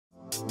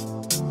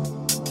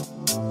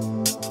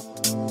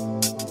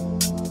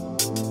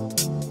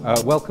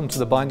Welcome to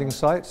the Binding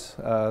Site,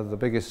 the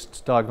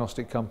biggest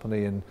diagnostic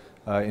company in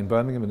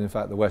Birmingham and in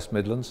fact the West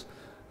Midlands.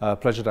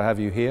 Pleasure to have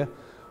you here.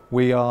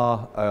 We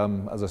are,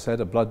 as I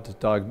said, a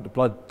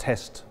blood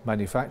test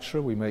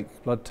manufacturer. We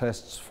make blood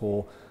tests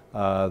for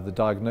the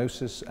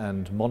diagnosis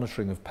and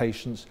monitoring of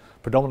patients,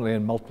 predominantly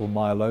in multiple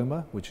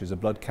myeloma, which is a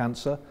blood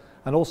cancer,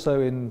 and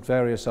also in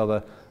various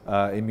other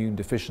immune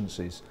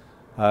deficiencies.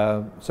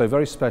 So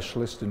very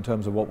specialist in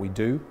terms of what we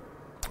do.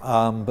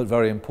 But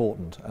very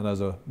important, and as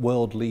the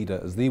world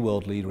leader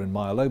in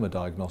myeloma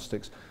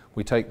diagnostics,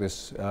 we take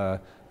this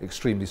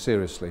extremely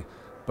seriously,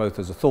 both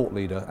as a thought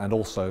leader and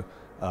also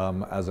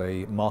as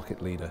a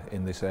market leader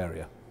in this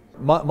area.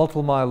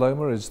 Multiple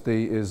myeloma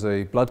is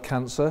a blood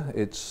cancer.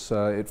 It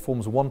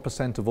forms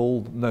 1% of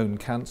all known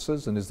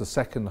cancers and is the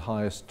second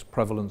highest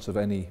prevalence of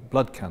any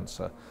blood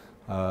cancer.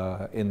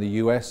 In the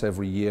US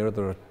every year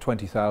there are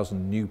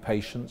 20,000 new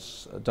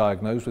patients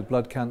diagnosed with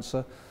blood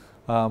cancer.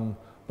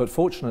 But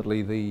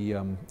fortunately,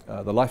 the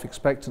life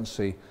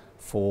expectancy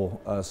for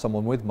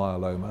someone with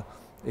myeloma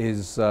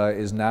is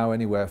now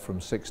anywhere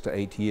from 6 to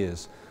 8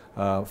 years,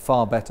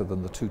 far better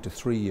than the 2 to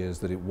 3 years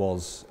that it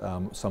was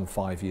some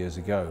 5 years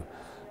ago.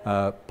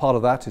 Part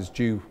of that is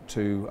due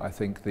to, I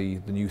think, the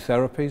new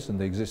therapies and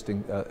the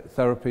existing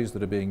therapies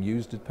that are being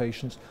used in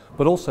patients,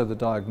 but also the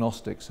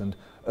diagnostics and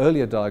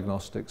earlier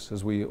diagnostics,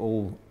 as we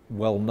all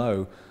well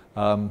know,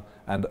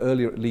 and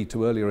lead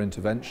to earlier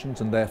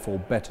interventions and therefore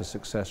better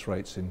success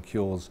rates in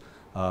cures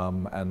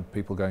and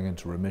people going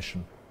into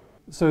remission.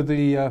 So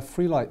the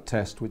Freelight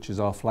test, which is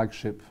our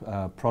flagship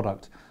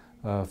product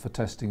for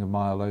testing of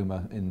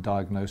myeloma in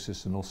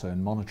diagnosis and also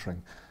in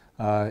monitoring,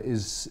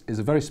 is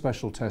a very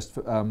special test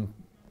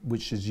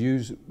which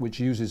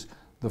uses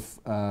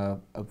a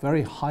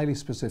very highly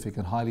specific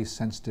and highly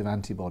sensitive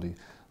antibody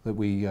that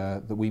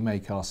we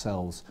make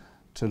ourselves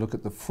to look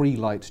at the free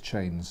light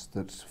chains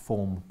that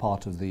form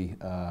part of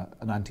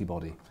an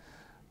antibody.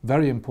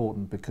 Very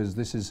important because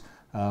this is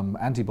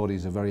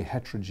antibodies are very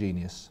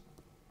heterogeneous,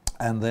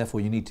 and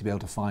therefore you need to be able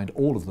to find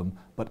all of them,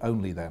 but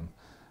only them.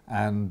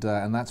 And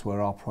that's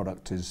where our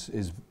product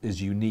is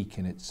unique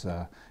in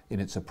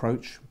its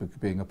approach,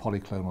 being a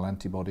polyclonal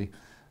antibody,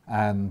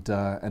 and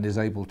is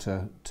able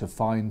to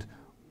find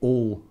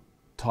all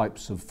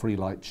types of free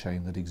light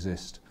chain that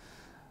exist.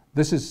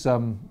 This is,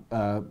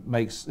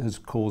 has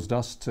caused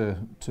us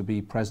to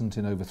be present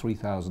in over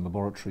 3,000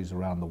 laboratories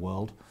around the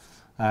world,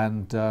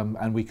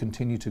 and we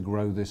continue to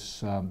grow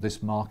this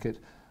market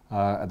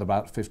at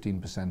about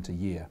 15% a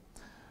year.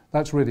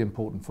 That's really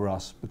important for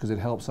us because it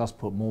helps us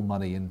put more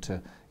money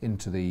into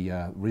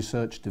the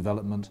research,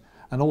 development,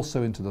 and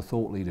also into the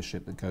thought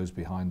leadership that goes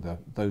behind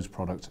those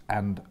products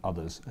and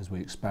others as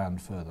we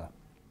expand further.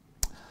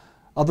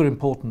 Other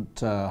important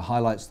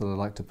highlights that I'd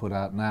like to put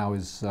out now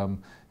is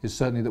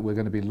certainly that we're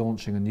going to be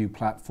launching a new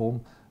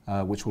platform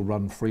which will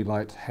run free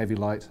light, heavy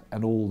light,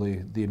 and all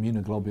the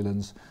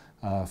immunoglobulins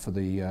for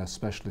the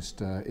specialist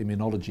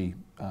immunology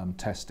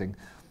testing.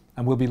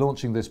 And we'll be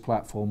launching this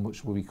platform,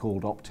 which will be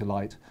called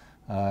OptiLight,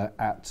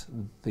 at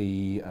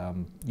the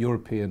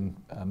European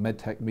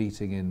Medtech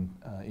meeting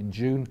in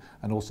June,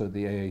 and also at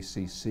the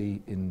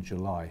AACC in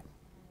July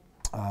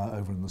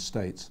over in the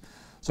States.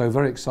 So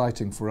very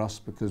exciting for us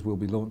because we'll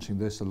be launching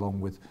this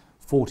along with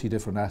 40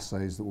 different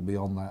assays that will be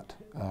on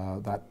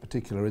that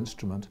particular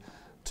instrument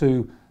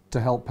to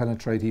help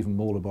penetrate even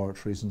more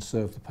laboratories and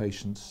serve the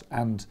patients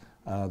and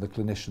the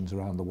clinicians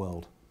around the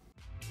world.